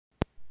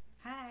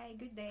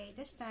good day.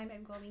 This time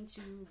I'm going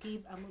to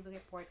give a movie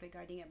report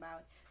regarding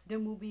about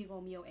the movie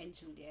Romeo and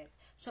Juliet.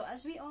 So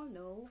as we all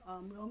know,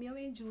 Romeo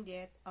and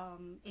Juliet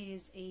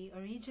is a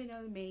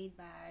original made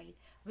by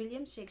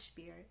William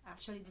Shakespeare.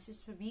 Actually, this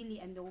is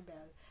really a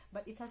novel,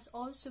 but it has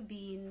also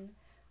been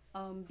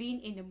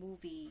in the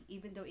movie,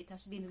 even though it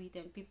has been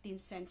written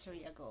 15th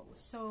century ago.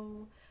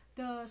 So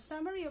the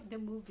summary of the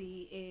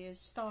movie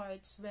is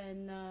starts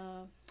when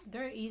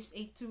there is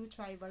a two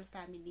tribal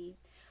family,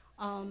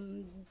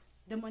 um,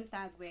 the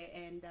Montague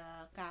and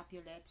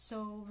Capulet.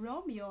 So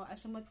Romeo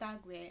as a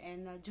Montague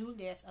and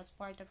Juliet as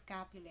part of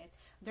Capulet,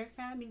 their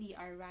family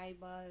are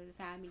rival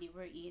family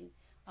wherein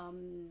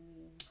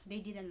they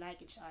didn't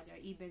like each other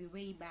even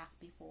way back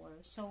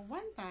before. So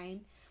one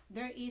time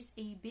there is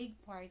a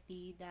big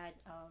party that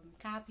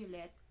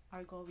Capulet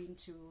are going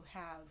to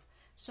have.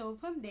 So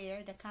from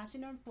there, the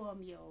cousin of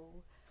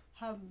Romeo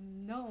have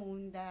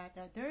known that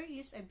there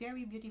is a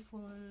very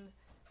beautiful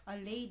a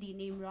lady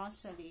named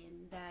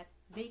Rosalind that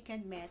they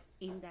can meet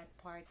in that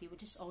party,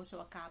 which is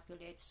also a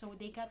Capulet. So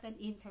they got an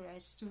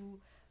interest to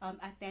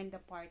attend the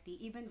party,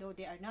 even though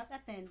they are not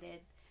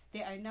attended,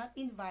 they are not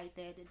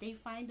invited. They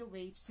find a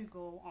way to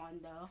go on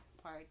the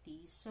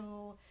party.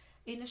 So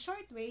in a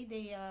short way,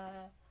 they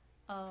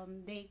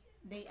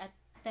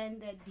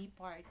attended the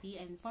party,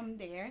 and from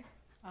there,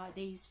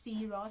 they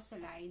see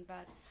Rosaline,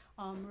 but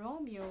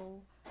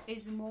Romeo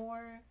is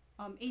more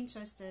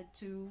interested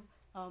to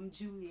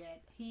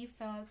Juliet. He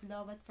felt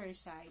love at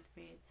first sight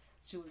with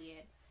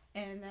Juliet,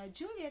 and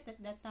Juliet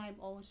at that time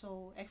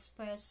also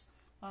expressed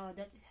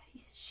that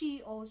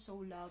she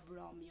also loved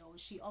Romeo.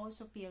 She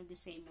also feel the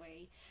same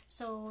way.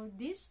 So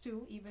these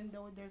two, even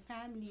though their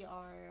family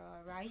are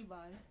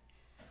rival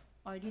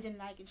or didn't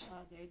like each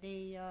other,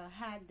 they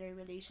had their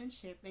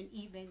relationship and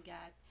even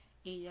got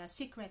a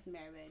secret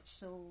marriage.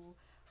 So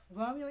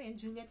Romeo and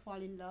Juliet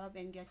fall in love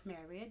and get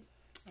married,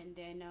 and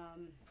then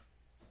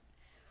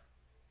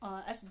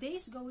as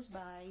days goes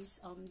by,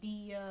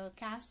 the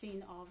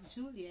cousin of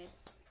Juliet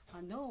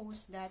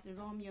knows that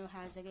Romeo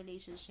has a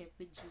relationship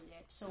with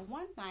Juliet. So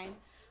one time,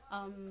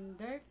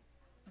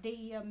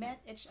 they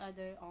met each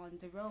other on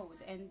the road,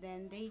 and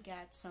then they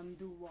got some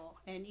duo.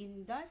 And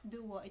in that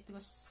duo, it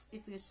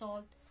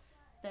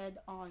resulted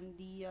on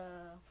the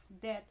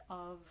death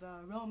of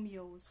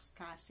Romeo's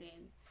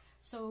cousin.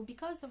 So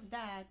because of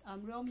that,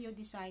 Romeo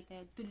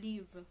decided to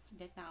leave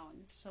the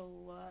town.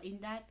 So in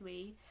that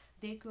way,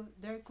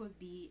 there could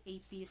be a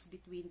peace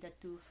between the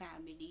two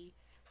family.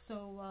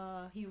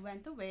 So he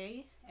went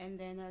away, and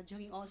then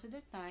during also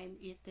the time,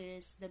 it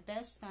is the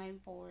best time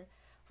for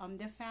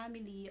the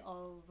family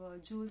of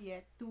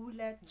Juliet to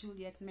let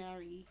Juliet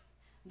marry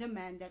the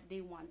man that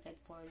they wanted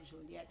for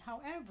Juliet.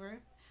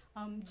 However,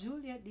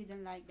 Juliet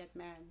didn't like that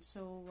man.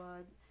 So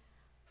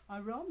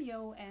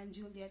Romeo and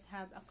Juliet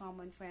have a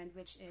common friend,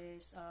 which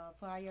is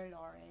Friar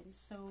Lawrence.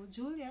 So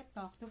Juliet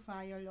talked to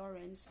Friar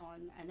Lawrence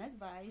on an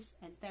advice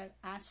and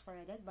asked for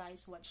an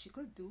advice what she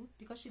could do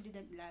because she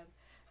didn't love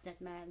that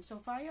man. So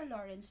Friar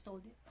Lawrence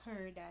told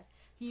her that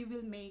he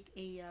will make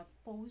a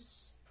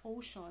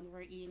potion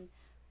wherein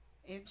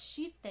if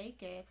she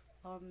take it,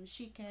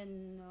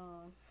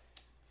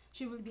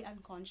 she will be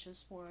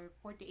unconscious for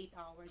 48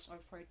 hours or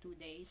for 2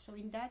 days. So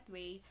in that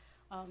way,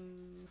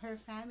 her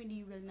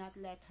family will not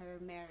let her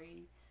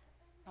marry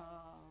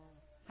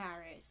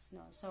Paris.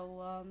 No,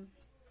 so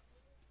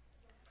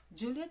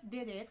Juliet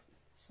did it.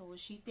 So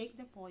she take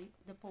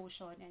the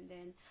potion, and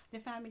then the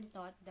family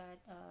thought that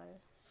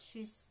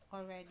she's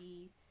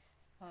already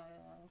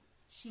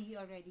she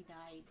already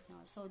died.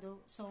 No? So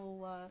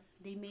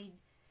they made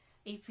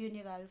a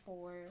funeral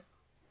for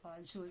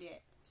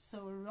Juliet.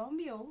 So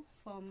Romeo,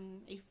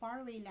 from a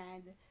faraway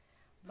land,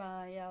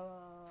 by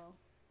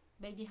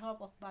by the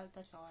help of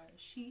Balthazar,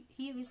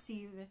 he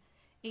received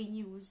a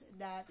news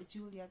that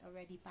Juliet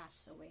already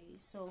passed away.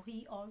 So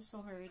he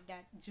also heard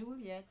that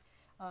Juliet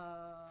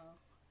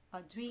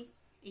drink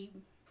a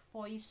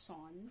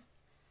poison,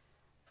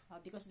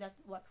 because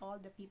that's what all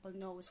the people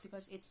knows,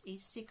 because it's a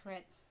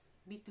secret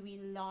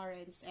between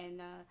Lawrence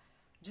and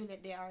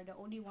Juliet. They are the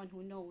only one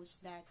who knows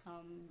that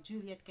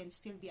Juliet can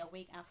still be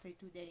awake after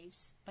 2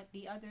 days, but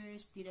the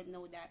others didn't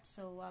know that.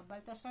 So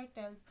Balthazar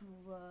tell to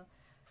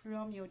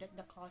Romeo that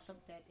the cause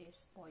of death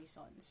is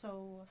poison.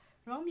 So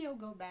Romeo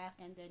go back,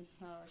 and then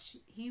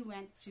he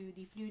went to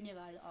the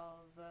funeral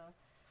of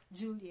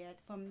Juliet.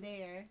 From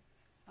there,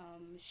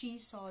 she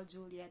saw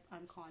Juliet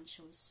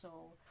unconscious.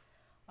 So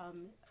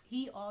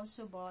he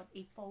also bought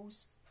a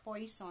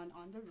poison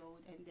on the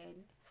road, and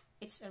then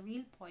it's a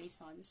real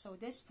poison. So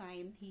this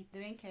time he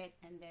drank it,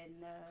 and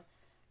then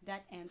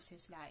that ends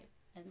his life.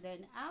 And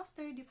then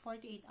after the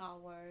 48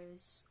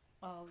 hours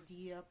of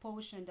the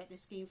potion that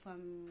is came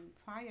from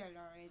Friar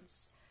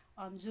Lawrence,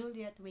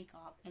 Juliet wake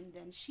up, and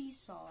then she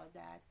saw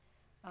that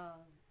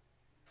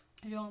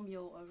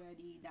Romeo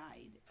already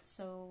died.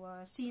 So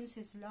since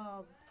his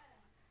love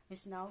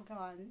is now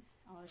gone,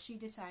 she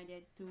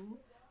decided to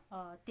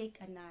take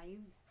a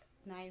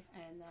knife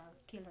and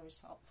kill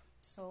herself.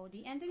 So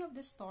the ending of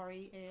the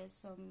story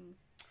is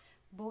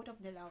both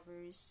of the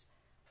lovers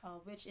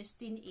which is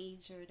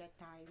teenager that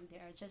time. They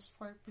are just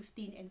for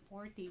 15 and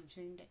 14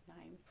 during that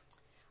time.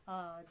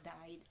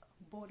 Died.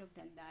 Both of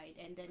them died,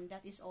 and then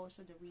that is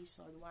also the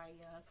reason why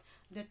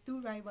the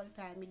two rival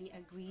family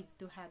agreed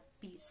to have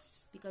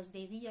peace, because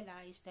they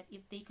realized that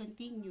if they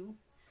continue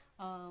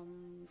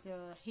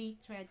the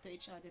hatred to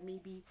each other,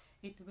 maybe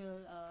it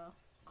will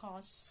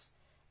cause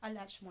a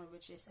lot more,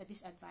 which is a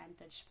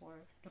disadvantage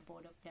for the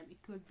both of them.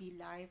 It could be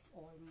life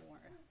or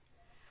more.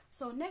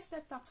 So next,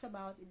 that talks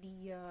about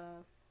the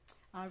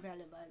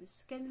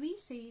relevance. Can we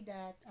say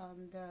that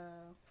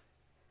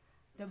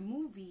the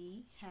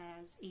movie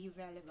has a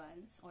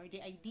relevance, or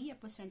the idea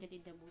presented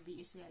in the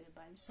movie is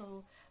relevant?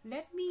 So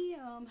let me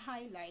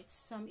highlight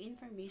some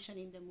information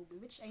in the movie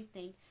which I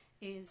think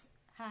is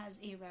has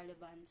a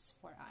relevance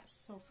for us.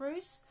 So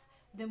first,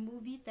 the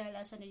movie tell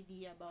us an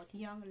idea about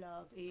young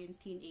love in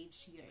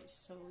teenage years.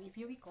 So if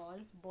you recall,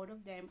 both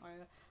of them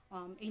are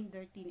in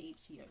their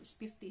teenage years,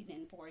 15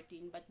 and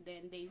 14, but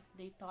then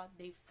they thought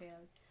they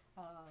felt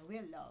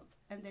real love.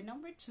 And then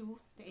number two,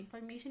 the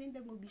information in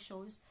the movie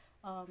shows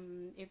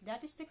if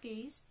that is the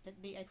case,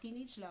 that they are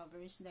teenage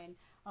lovers, then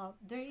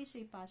there is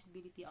a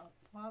possibility of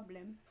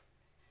problem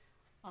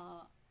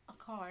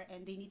occur,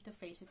 and they need to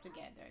face it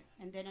together.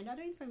 And then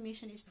another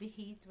information is the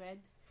hatred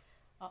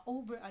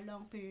over a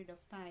long period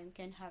of time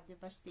can have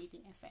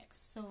devastating effects.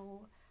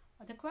 So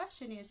the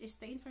question is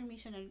the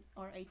information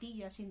or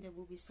ideas in the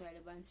movie's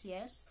relevance?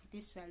 Yes, it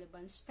is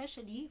relevant,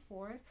 especially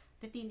for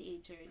the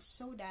teenagers,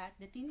 so that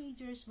the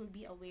teenagers will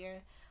be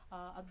aware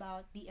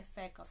about the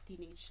effect of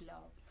teenage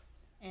love.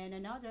 And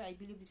another, I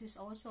believe this is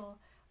also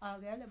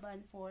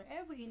relevant for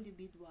every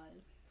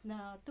individual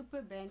na to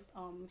prevent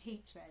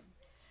hatred.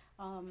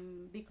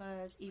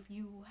 Because if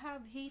you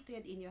have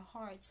hatred in your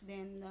hearts,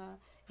 then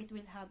it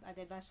will have a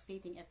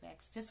devastating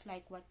effects, just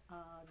like what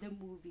the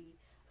movie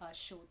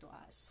showed to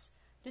us.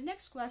 The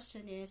next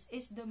question is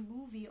the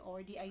movie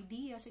or the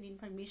ideas and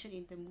information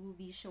in the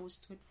movie shows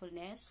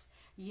truthfulness?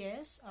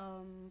 Yes.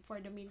 For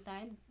the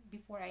meantime,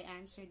 before I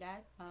answer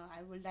that,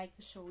 I would like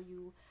to show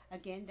you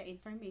again the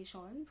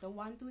information. The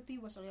 1, 2, 3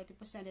 was already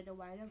presented a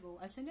while ago.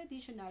 As an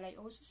additional, I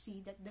also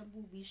see that the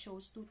movie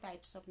shows two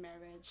types of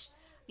marriage.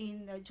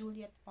 In the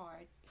Juliet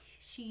part,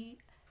 she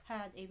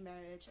had a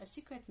marriage, a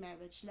secret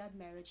marriage, love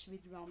marriage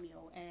with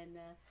Romeo, and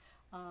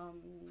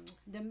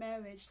the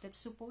marriage that's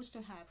supposed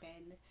to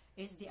happen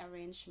is the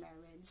arranged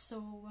marriage.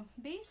 So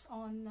based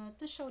on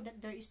to show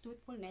that there is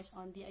truthfulness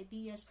on the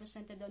ideas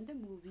presented on the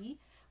movie,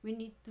 we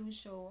need to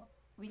show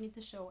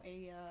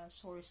a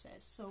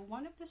sources. So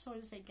one of the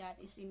sources I got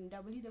is in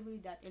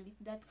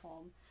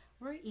www.elite.com,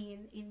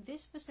 wherein in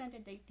this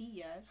presented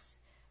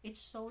ideas, it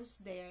shows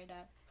there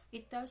that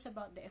it tells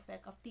about the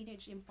effect of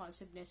teenage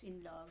impulsiveness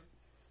in love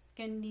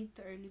can lead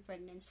to early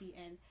pregnancy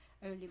and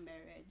early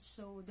marriage.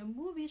 So the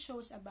movie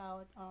shows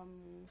about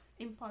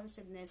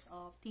impulsiveness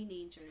of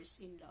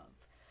teenagers in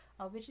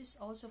love, which is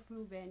also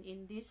proven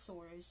in this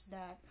source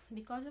that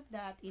because of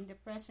that, in the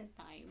present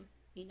time,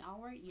 in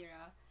our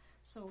era,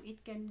 so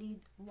it can lead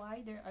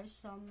why there are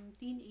some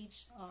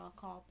teenage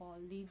couple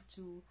lead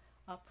to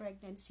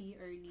pregnancy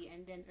early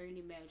and then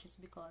early marriages,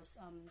 because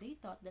they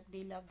thought that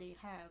the love they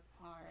have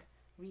are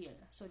real,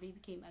 so they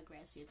became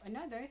aggressive.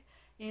 Another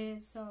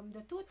is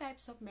the two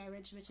types of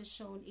marriage which is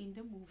shown in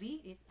the movie.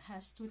 It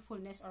has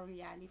truthfulness or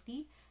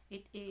reality.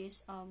 It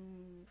is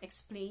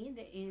explained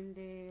in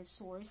the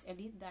source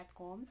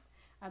elite.com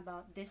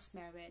about this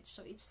marriage,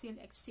 so it still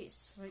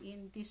exists,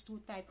 wherein these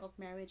two type of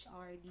marriage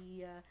are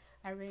the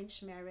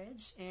arranged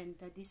marriage and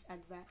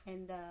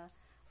the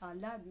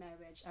love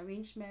marriage.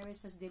 Arranged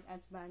marriage has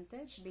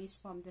disadvantage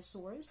based from the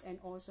source and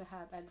also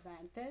have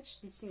advantage.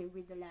 The same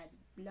with the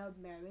love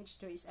marriage,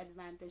 there is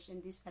advantage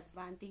and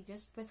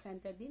disadvantages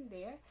presented in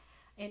there.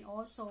 And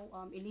also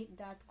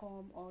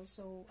elite.com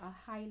also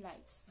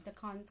highlights the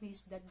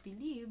countries that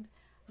believe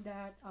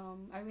that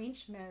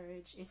arranged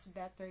marriage is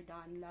better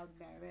than love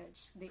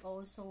marriage. They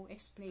also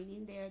explain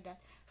in there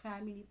that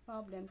family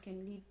problem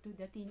can lead to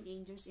the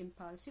teenagers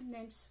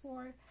impulsiveness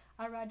for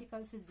a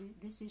radical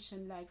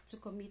decision like to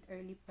commit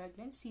early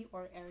pregnancy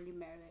or early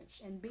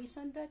marriage. And based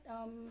on that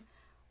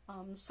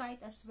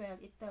site as well,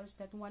 it tells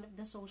that one of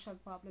the social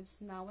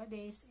problems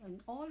nowadays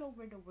and all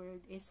over the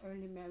world is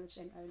early marriage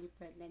and early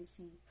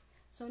pregnancy.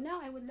 So now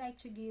I would like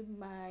to give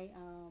my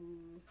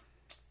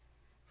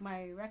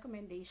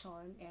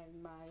recommendation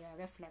and my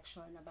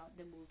reflection about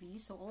the movie.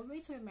 So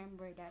always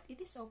remember that it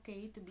is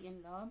okay to be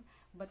in love,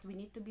 but we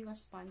need to be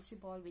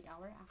responsible with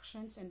our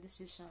actions and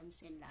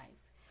decisions in life.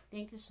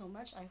 Thank you so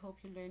much. I hope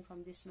you learned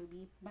from this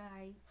movie.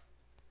 Bye.